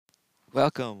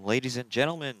Welcome, ladies and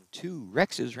gentlemen, to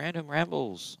Rex's Random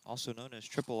Rambles, also known as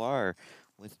Triple R,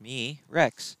 with me,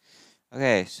 Rex.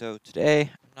 Okay, so today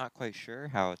I'm not quite sure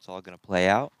how it's all going to play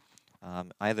out.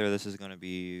 Either this is going to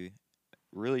be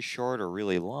really short or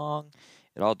really long.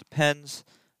 It all depends.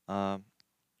 Um,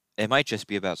 it might just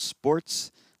be about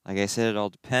sports. Like I said, it all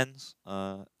depends.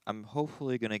 I'm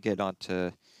hopefully going to get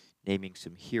onto naming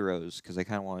some heroes because I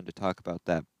kind of wanted to talk about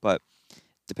that. But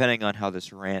depending on how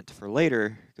this rant for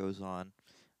later goes on,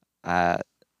 uh,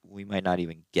 we might not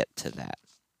even get to that.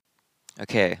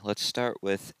 Okay, let's start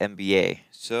with NBA.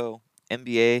 So,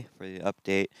 NBA for the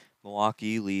update,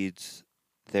 Milwaukee leads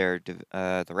the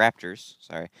Raptors,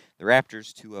 the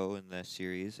Raptors 2-0 in the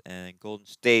series, and Golden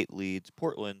State leads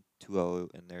Portland 2-0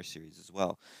 in their series as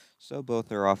well. So both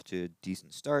are off to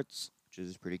decent starts, which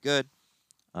is pretty good.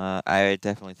 I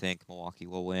definitely think Milwaukee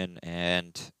will win,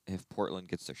 and if Portland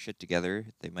gets their shit together,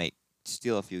 they might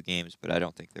steal a few games, but I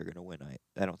don't think they're gonna win.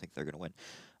 I don't think they're gonna win.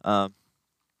 Um,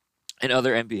 in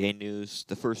other NBA news,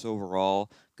 the first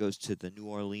overall goes to the New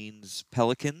Orleans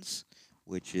Pelicans,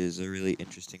 which is a really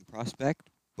interesting prospect,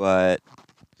 but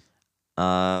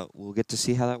we'll get to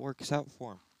see how that works out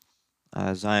for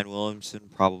him. Zion Williamson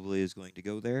probably is going to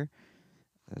go there.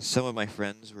 Some of my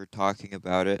friends were talking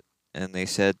about it, and they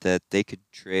said that they could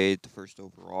trade the first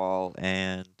overall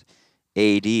and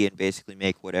AD and basically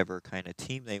make whatever kind of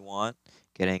team they want,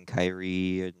 getting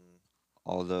Kyrie and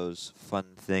all those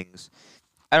fun things.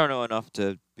 I don't know enough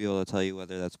to be able to tell you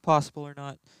whether that's possible or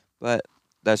not, but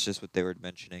that's just what they were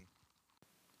mentioning.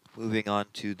 Moving on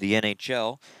to the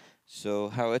NHL. So,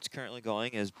 how it's currently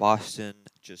going is Boston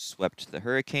just swept the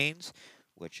Hurricanes,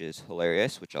 which is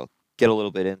hilarious, which I'll get a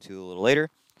little bit into a little later.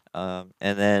 And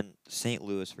then St.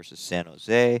 Louis versus San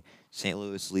Jose. St.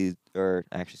 Louis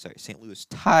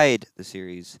tied the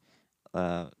series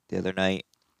the other night,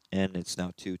 and it's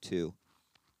now 2-2.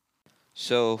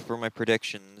 So for my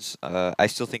predictions, I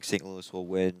still think St. Louis will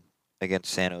win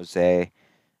against San Jose,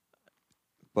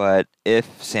 but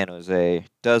if San Jose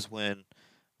does win,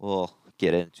 we'll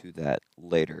get into that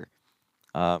later.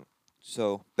 Um,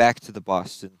 so back to the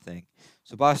Boston thing.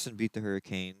 So Boston beat the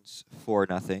Hurricanes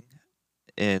 4-0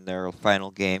 in their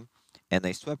final game, and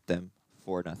they swept them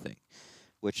 4-0,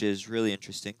 which is really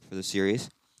interesting for the series.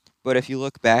 But if you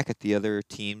look back at the other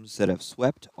teams that have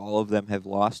swept, all of them have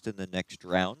lost in the next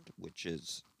round, which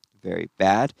is very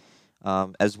bad.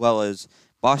 As well as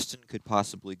Boston could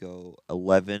possibly go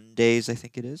 11 days, I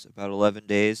think it is, about 11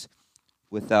 days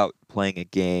without playing a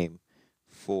game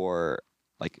for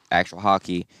like actual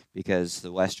hockey because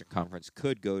the Western Conference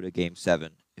could go to game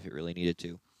 7 if it really needed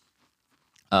to.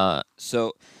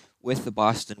 So with the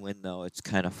Boston win, though, it's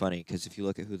kind of funny because if you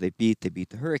look at who they beat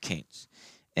the Hurricanes.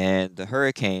 And the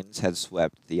Hurricanes had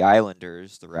swept the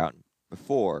Islanders the round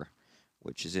before,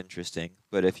 which is interesting.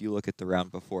 But if you look at the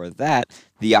round before that,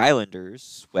 the Islanders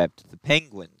swept the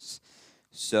Penguins.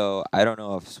 So I don't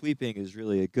know if sweeping is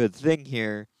really a good thing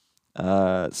here.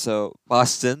 So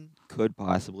Boston could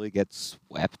possibly get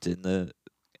swept in the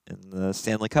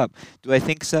Stanley Cup. Do I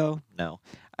think so? No.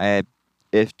 I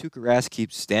if Tuukka Rask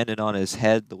keeps standing on his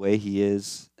head the way he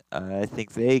is, I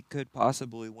think they could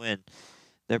possibly win.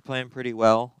 They're playing pretty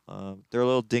well. They're a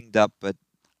little dinged up, but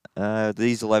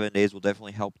these 11 days will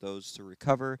definitely help those to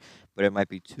recover. But it might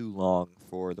be too long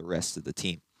for the rest of the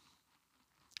team.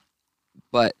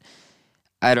 But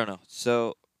I don't know.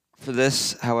 So for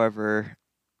this, however,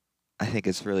 I think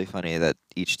it's really funny that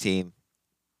each team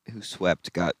who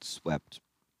swept got swept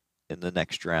in the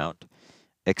next round,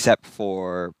 except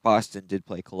for Boston did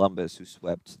play Columbus, who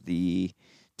swept the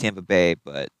Tampa Bay,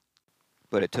 but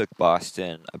it took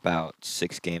Boston about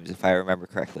 6 games, if I remember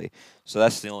correctly. So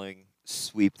that's the only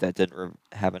sweep that didn't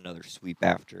have another sweep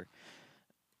after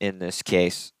in this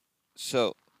case.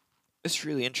 So it's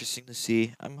really interesting to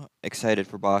see. I'm excited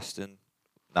for Boston.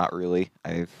 Not really.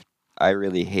 I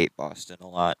really hate Boston a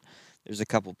lot. There's a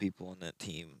couple people on that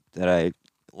team that I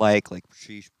like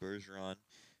Patrice Bergeron,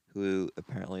 who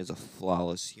apparently is a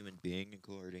flawless human being,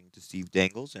 according to Steve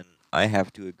Dangles, and I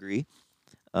have to agree.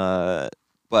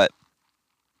 But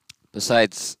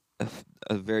besides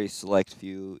a very select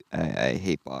few, I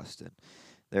hate Boston.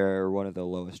 They're one of the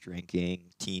lowest ranking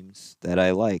teams that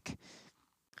I like.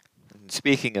 And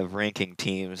speaking of ranking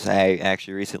teams, I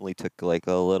actually recently took like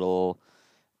a little,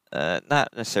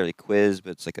 not necessarily quiz,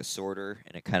 but it's like a sorter,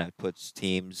 and it kind of puts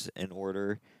teams in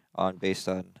order on based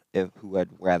on if who I'd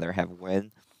rather have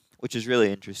win, which is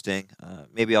really interesting.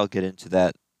 Maybe I'll get into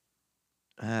that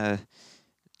uh,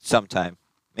 sometime.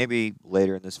 Maybe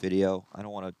later in this video. I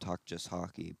don't want to talk just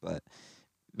hockey, but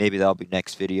maybe that'll be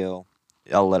next video.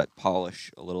 I'll let it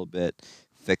polish a little bit,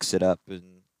 fix it up,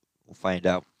 and we'll find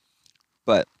out.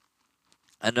 But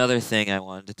Another thing I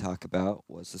wanted to talk about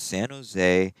was the San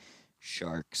Jose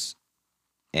Sharks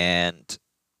and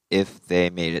if they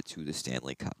made it to the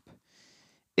Stanley Cup.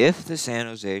 If the San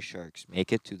Jose Sharks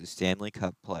make it to the Stanley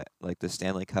Cup play, like the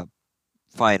Stanley Cup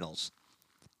finals,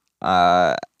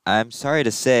 uh, I'm sorry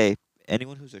to say,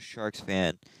 anyone who's a Sharks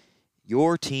fan,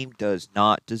 your team does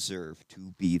not deserve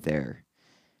to be there.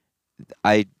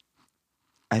 I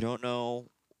I don't know.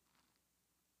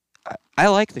 I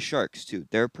like the Sharks too.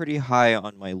 They're pretty high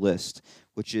on my list,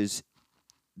 which is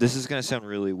this is gonna sound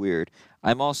really weird.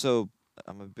 I'm a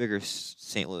bigger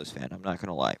St. Louis fan. I'm not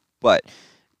gonna lie, but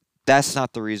that's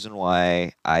not the reason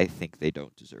why I think they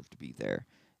don't deserve to be there.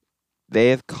 They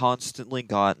have constantly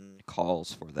gotten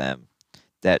calls for them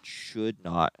that should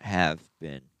not have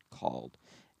been called.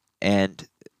 And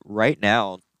right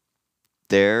now,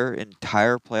 their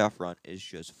entire playoff run is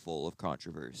just full of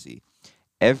controversy.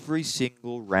 Every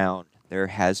single round, there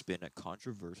has been a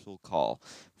controversial call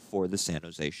for the San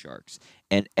Jose Sharks.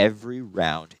 And every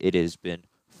round, it has been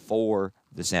for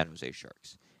the San Jose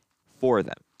Sharks. For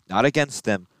them. Not against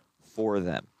them, for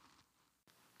them.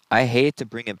 I hate to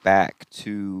bring it back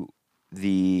to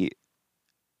the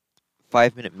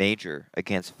 5 minute major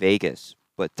against Vegas,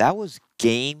 but that was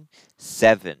game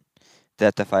 7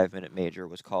 that the 5 minute major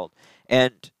was called.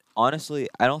 And honestly,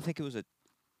 I don't think it was a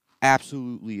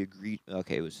absolutely agreed.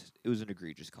 Okay, it was an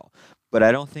egregious call, but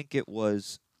I don't think it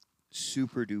was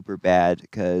super duper bad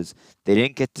because they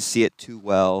didn't get to see it too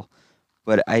well.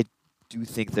 But I do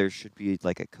think there should be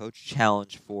like a coach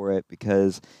challenge for it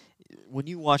because when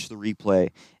you watch the replay,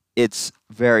 it's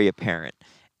very apparent.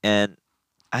 And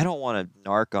I don't want to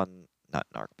narc on not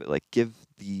narc, but like give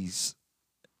these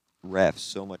refs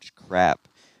so much crap.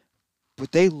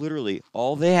 But they literally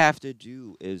all they have to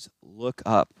do is look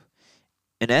up.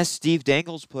 And as Steve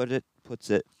Dangles puts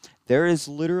it, there is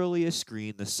literally a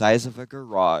screen the size of a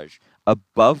garage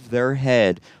above their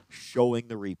head showing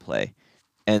the replay.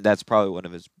 And that's probably one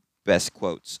of his best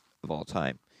quotes of all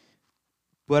time.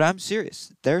 But I'm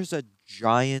serious. There's a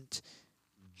giant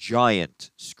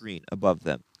screen above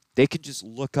them. They can just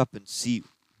look up and see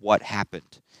what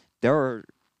happened. There are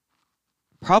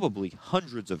probably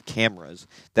hundreds of cameras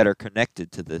that are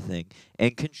connected to the thing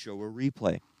and can show a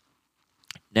replay.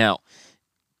 Now,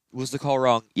 was the call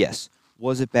wrong? Yes.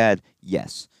 Was it bad?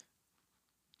 Yes.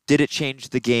 Did it change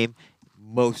the game?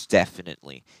 Most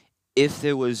definitely. If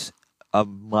it was a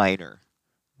minor,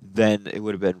 then it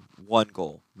would have been 1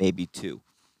 goal, maybe 2.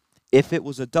 If it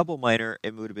was a double minor,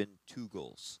 it would have been 2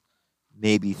 goals,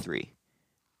 maybe 3,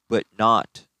 but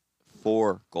not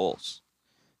 4 goals.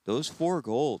 Those 4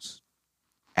 goals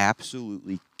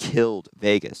absolutely killed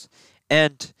Vegas.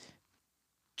 And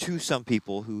to some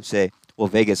people who say, well,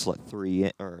 Vegas let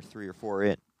 3 or 4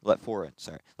 in, let 4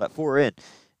 in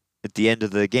at the end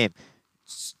of the game.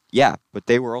 Yeah, but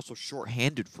they were also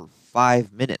shorthanded for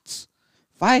 5 minutes.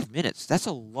 5 minutes, that's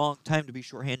a long time to be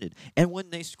shorthanded. And when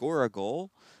they score a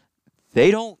goal,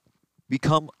 they don't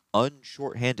become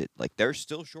unshorthanded. Like, they're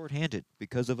still shorthanded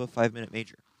because of a 5 minute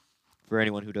major, for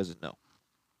anyone who doesn't know,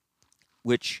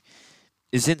 which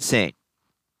is insane.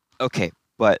 Okay,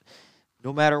 but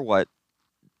no matter what,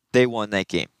 they won that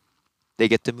game. They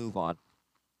get to move on.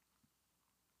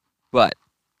 But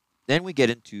then we get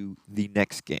into the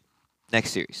next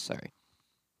series, sorry.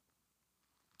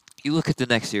 You look at the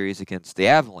next series against the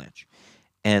Avalanche,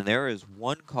 and there is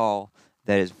one call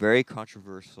that is very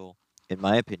controversial, in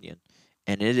my opinion,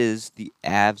 and it is the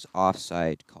Avs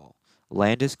offside call.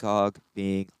 Landeskog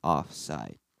being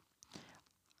offside.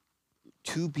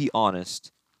 To be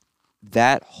honest,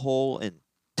 that whole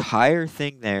entire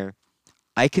thing there,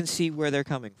 I can see where they're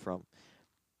coming from.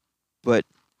 But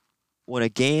when a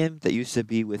game that used to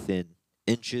be within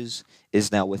inches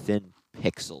is now within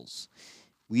pixels,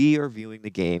 we are viewing the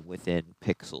game within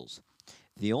pixels.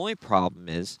 The only problem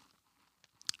is,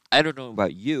 I don't know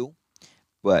about you,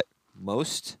 but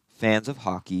most fans of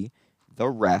hockey, the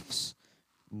refs,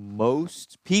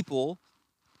 most people,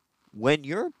 when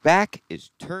your back is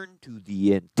turned to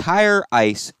the entire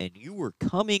ice and you are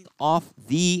coming off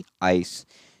the ice,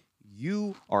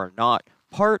 you are not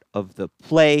part of the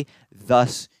play,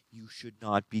 thus, you should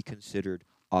not be considered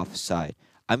offside.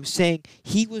 I'm saying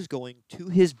he was going to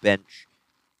his bench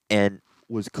and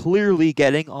was clearly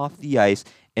getting off the ice,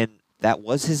 and that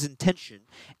was his intention.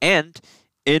 And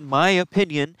in my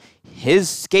opinion, his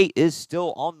skate is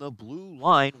still on the blue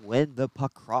line when the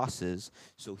puck crosses,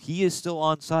 so he is still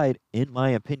onside, in my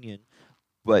opinion.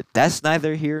 But that's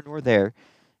neither here nor there.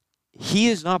 He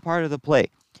is not part of the play.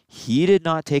 He did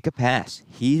not take a pass.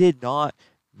 He did not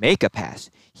make a pass.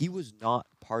 He was not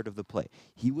part of the play.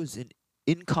 He was an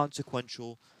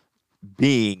inconsequential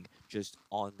being just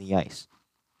on the ice.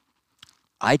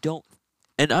 I don't,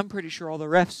 and I'm pretty sure all the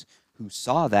refs who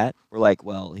saw that were like,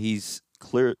 well, he's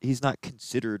not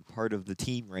considered part of the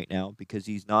team right now because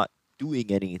he's not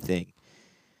doing anything.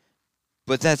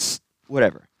 But that's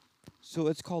whatever. So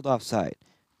it's called offside.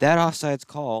 That offsides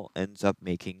call ends up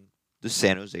making the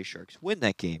San Jose Sharks win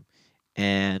that game.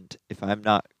 And if I'm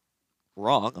not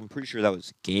wrong, I'm pretty sure that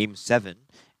was game 7,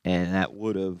 and that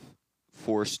would have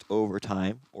forced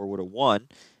overtime or would have won.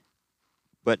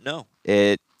 But no,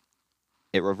 it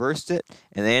reversed it,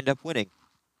 and they end up winning.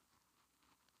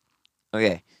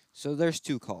 Okay, so there's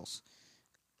 2 calls.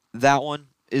 That one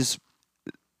is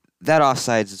that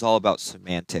offsides is all about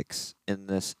semantics in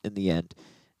the end.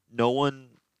 No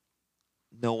one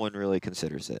no one really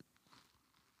considers it.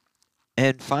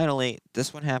 And finally,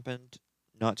 this one happened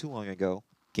not too long ago,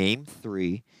 game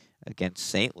 3 against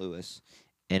St. Louis,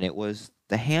 and it was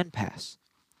the hand pass,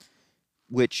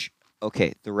 which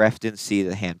okay, the ref didn't see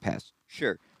the hand pass.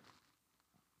 Sure.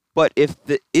 But if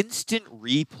the instant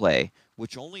replay,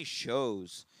 which only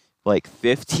shows like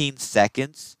 15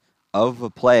 seconds of a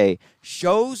play,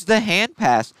 shows the hand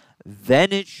pass,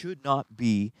 then it should not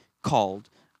be called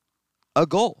a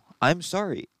goal. I'm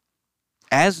sorry.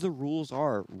 As the rules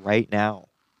are right now,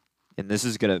 and this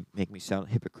is going to make me sound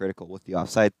hypocritical with the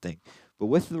offside thing, but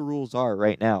with the rules are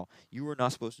right now, you are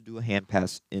not supposed to do a hand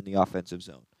pass in the offensive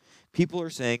zone. People are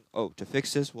saying, oh, to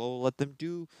fix this, well, we'll let them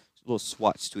do little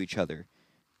swats to each other.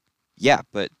 Yeah,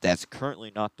 but that's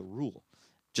currently not the rule.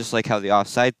 Just like how the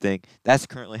offside thing, that's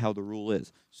currently how the rule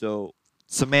is. So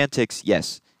semantics,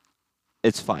 yes,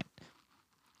 it's fine.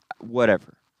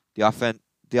 Whatever. The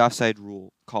offside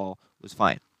rule call was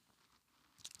fine.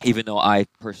 Even though I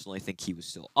personally think he was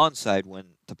still onside when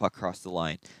the puck crossed the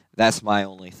line. That's my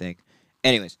only thing.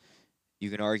 Anyways,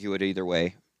 you can argue it either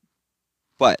way.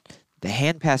 But the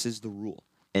hand pass is the rule.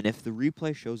 And if the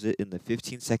replay shows it in the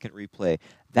 15-second replay,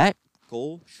 that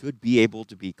goal should be able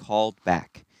to be called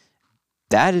back.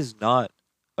 That is not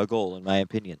a goal, in my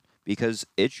opinion, because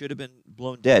it should have been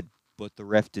blown dead, but the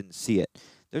ref didn't see it.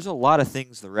 There's a lot of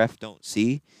things the ref don't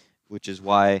see, which is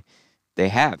why they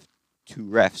have 2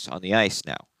 refs on the ice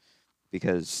now,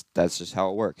 because that's just how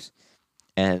it works.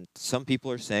 And some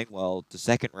people are saying, well, the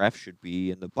second ref should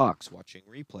be in the box watching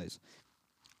replays.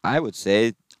 I would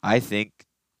say, I think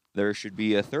there should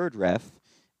be a third ref,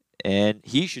 and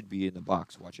he should be in the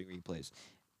box watching replays.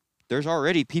 There's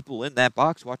already people in that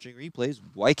box watching replays.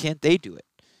 Why can't they do it?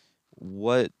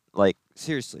 What, like,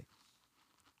 seriously.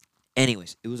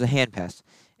 Anyways, it was a hand pass,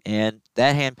 and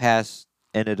that hand pass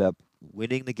ended up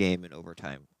winning the game in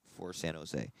overtime for San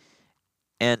Jose.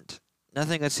 And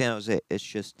nothing against San Jose. It's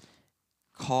just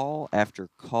call after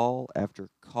call after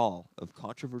call of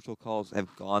controversial calls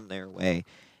have gone their way,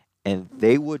 and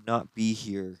they would not be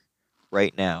here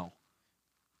right now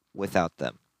without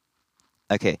them.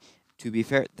 Okay, to be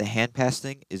fair, the hand pass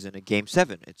thing is in a game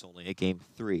 7. It's only a game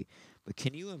 3. But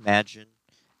can you imagine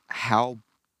how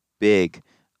big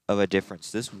of a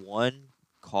difference this one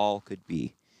call could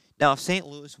be? Now, if St.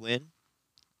 Louis win,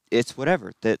 it's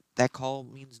whatever. That call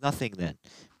means nothing then.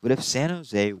 But if San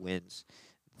Jose wins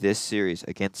this series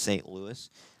against St. Louis,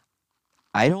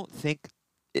 I don't think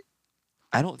it,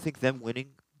 I don't think them winning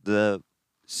the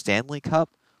Stanley Cup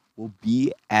will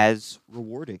be as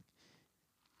rewarding.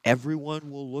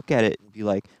 Everyone will look at it and be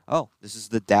like, "Oh, this is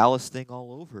the Dallas thing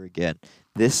all over again.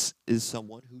 This is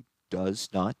someone who does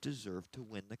not deserve to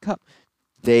win the cup."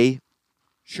 They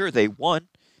they won,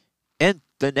 and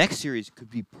the next series could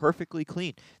be perfectly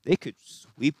clean. They could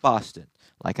sweep Boston.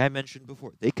 Like I mentioned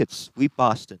before, they could sweep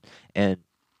Boston and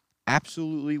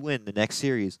absolutely win the next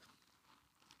series,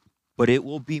 but it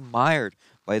will be mired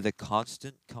by the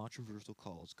constant controversial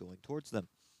calls going towards them.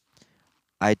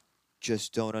 I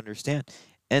just don't understand.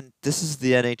 And this is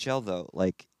the NHL though.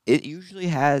 Like it usually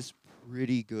has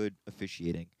pretty good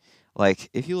officiating. Like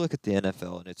if you look at the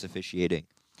NFL and its officiating,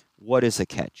 what is a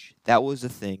catch? That was a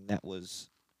thing that was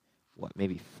what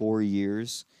maybe 4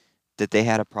 years that they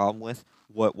had a problem with.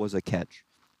 What was a catch?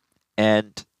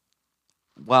 And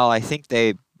while I think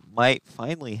they might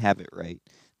finally have it right,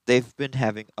 they've been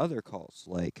having other calls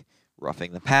like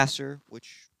roughing the passer,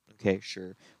 which okay,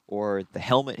 sure, or the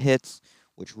helmet hits,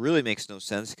 which really makes no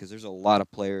sense because there's a lot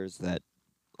of players that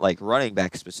like running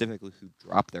back specifically who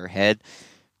drop their head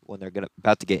when they're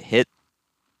about to get hit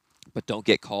but don't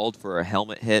get called for a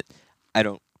helmet hit. I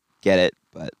don't get it,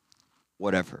 but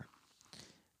whatever.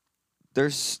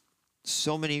 There's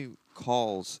so many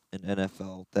calls in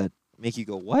NFL that make you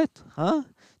go, "What? Huh?"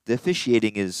 The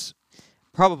officiating is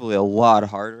probably a lot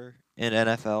harder in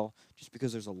NFL just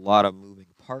because there's a lot of moving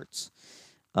parts.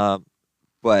 Um,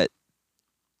 but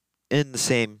in the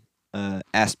same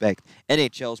aspect,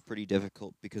 NHL is pretty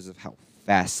difficult because of how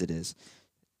fast it is.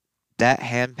 That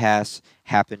hand pass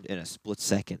happened in a split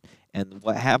second, and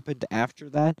what happened after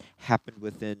that happened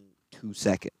within 2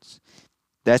 seconds.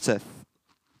 That's a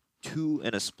two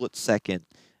in a split second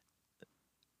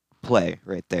play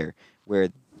right there, where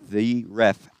the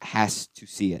ref has to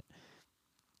see it.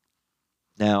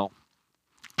 Now,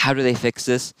 how do they fix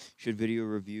this? Should video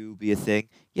review be a thing?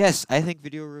 Yes, I think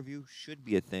video review should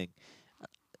be a thing.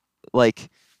 Like,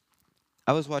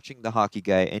 I was watching the hockey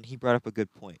guy, and he brought up a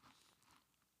good point.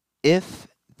 If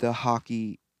the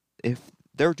hockey, if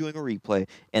they're doing a replay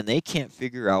and they can't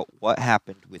figure out what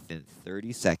happened within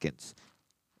 30 seconds,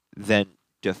 then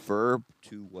defer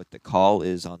to what the call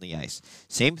is on the ice.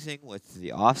 Same thing with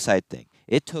the offside thing.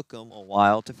 It took them a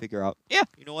while to figure out, yeah,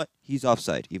 you know what? He's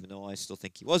offside, even though I still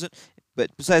think he wasn't.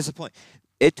 But besides the point,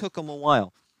 it took them a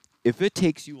while. If it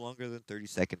takes you longer than 30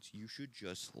 seconds, you should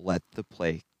just let the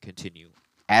play continue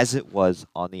as it was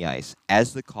on the ice,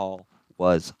 as the call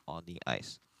was on the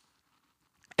ice.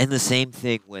 And the same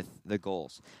thing with the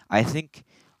goals. I think,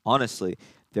 honestly,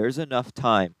 there's enough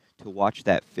time to watch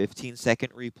that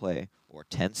 15-second replay or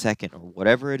 10-second or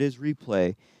whatever it is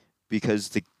replay because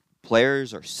the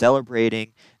players are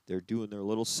celebrating. They're doing their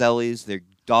little sellies. They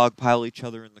dogpile each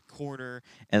other in the corner,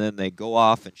 and then they go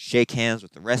off and shake hands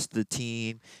with the rest of the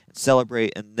team and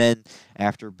celebrate. And then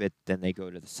after a bit, then they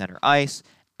go to the center ice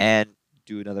and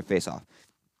do another face-off.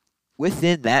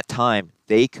 Within that time,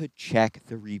 they could check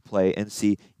the replay and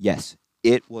see, yes,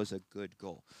 it was a good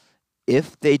goal.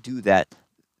 If they do that,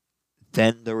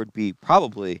 then there would be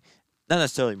probably not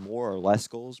necessarily more or less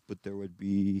goals, but there would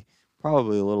be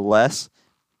probably a little less.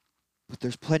 But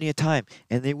there's plenty of time,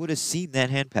 and they would have seen that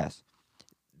hand pass.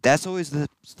 That's always the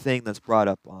thing that's brought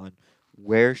up on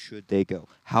where should they go?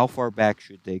 How far back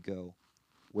should they go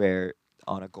where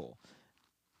on a goal?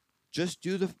 Just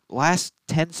do the last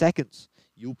 10 seconds.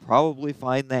 You'll probably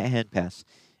find that hand pass.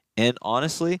 And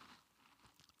honestly,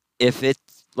 if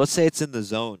let's say it's in the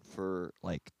zone for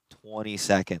like 20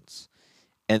 seconds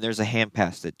and there's a hand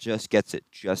pass that just gets it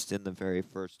just in the very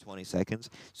first 20 seconds,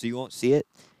 so you won't see it,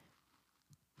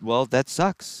 well, that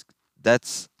sucks.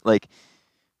 That's like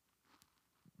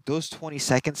those 20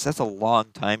 seconds, that's a long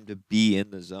time to be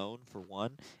in the zone, for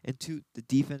one. And two, the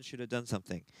defense should have done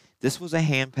something. This was a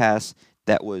hand pass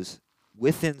that was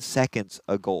within seconds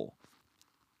a goal.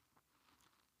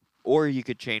 Or you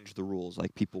could change the rules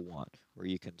like people want, where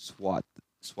you can swat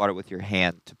it with your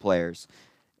hand to players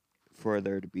for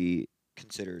there to be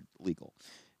considered legal.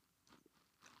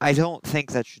 I don't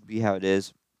think that should be how it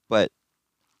is, but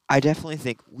I definitely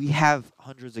think we have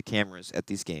hundreds of cameras at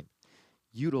these games.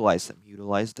 Utilize them.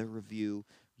 Utilize the review.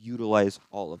 Utilize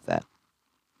all of that.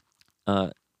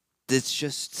 It's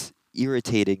just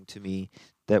irritating to me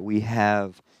that we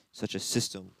have such a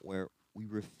system where we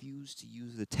refuse to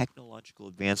use the technological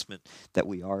advancement that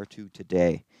we are to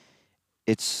today.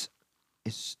 It's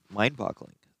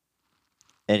mind-boggling.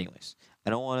 Anyways, I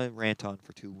don't want to rant on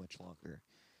for too much longer.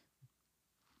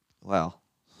 Well,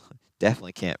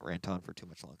 definitely can't rant on for too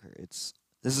much longer.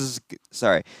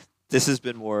 Sorry. This has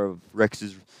been more of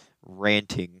Rex's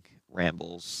ranting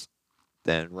rambles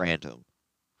than random.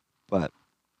 But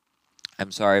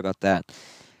I'm sorry about that.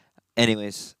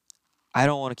 Anyways, I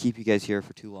don't want to keep you guys here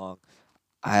for too long.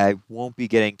 I won't be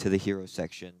getting to the hero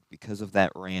section because of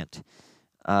that rant.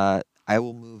 I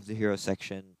will move the hero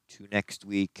section to next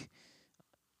week.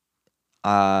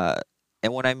 And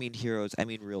when I mean heroes, I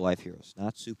mean real life heroes,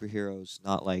 not superheroes,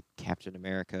 not like Captain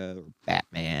America or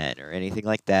Batman or anything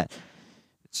like that.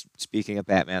 Speaking of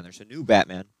Batman, there's a new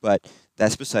Batman, but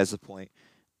that's besides the point.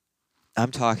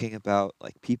 I'm talking about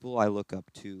like people I look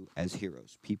up to as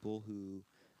heroes, people who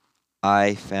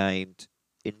I find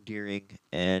endearing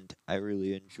and I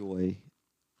really enjoy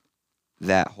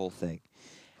that whole thing.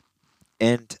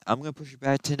 And I'm going to push it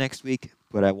back to next week,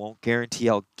 but I won't guarantee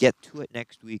I'll get to it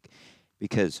next week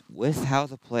because with how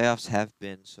the playoffs have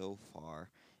been so far,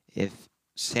 if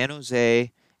San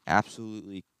Jose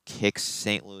absolutely kicks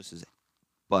St. Louis's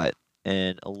butt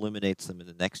and eliminates them in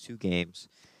the next two games,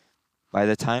 by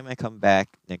the time I come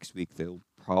back next week, they'll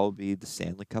probably be the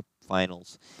Stanley Cup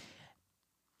Finals.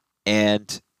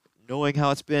 And knowing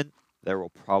how it's been, there will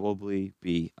probably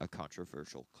be a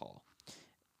controversial call.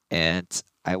 And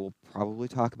I will probably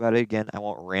talk about it again. I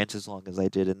won't rant as long as I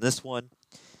did in this one.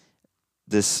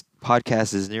 This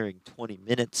podcast is nearing 20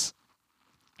 minutes,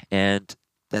 and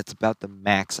that's about the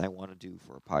max I want to do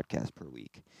for a podcast per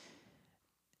week.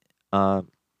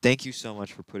 Thank you so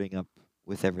much for putting up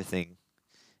with everything.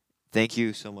 Thank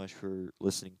you so much for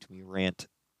listening to me rant.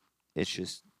 It's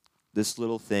just this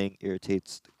little thing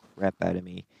irritates the crap out of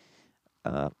me.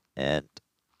 And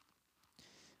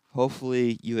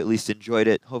Hopefully you at least enjoyed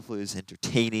it. Hopefully it was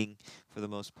entertaining for the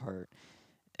most part.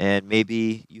 And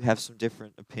maybe you have some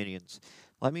different opinions.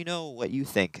 Let me know what you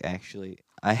think, actually.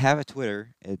 I have a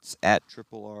Twitter. It's at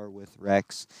Triple R with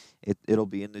Rex. It'll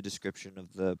be in the description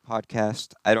of the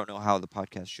podcast. I don't know how the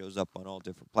podcast shows up on all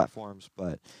different platforms,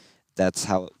 but that's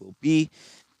how it will be.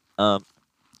 Um,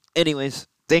 anyways,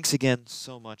 thanks again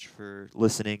so much for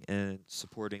listening and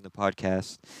supporting the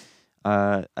podcast.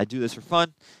 I do this for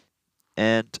fun,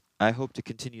 and I hope to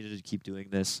continue to keep doing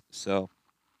this. So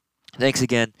thanks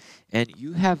again, and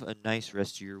you have a nice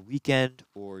rest of your weekend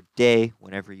or day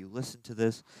whenever you listen to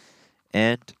this.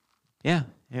 And yeah,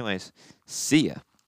 anyways, see ya.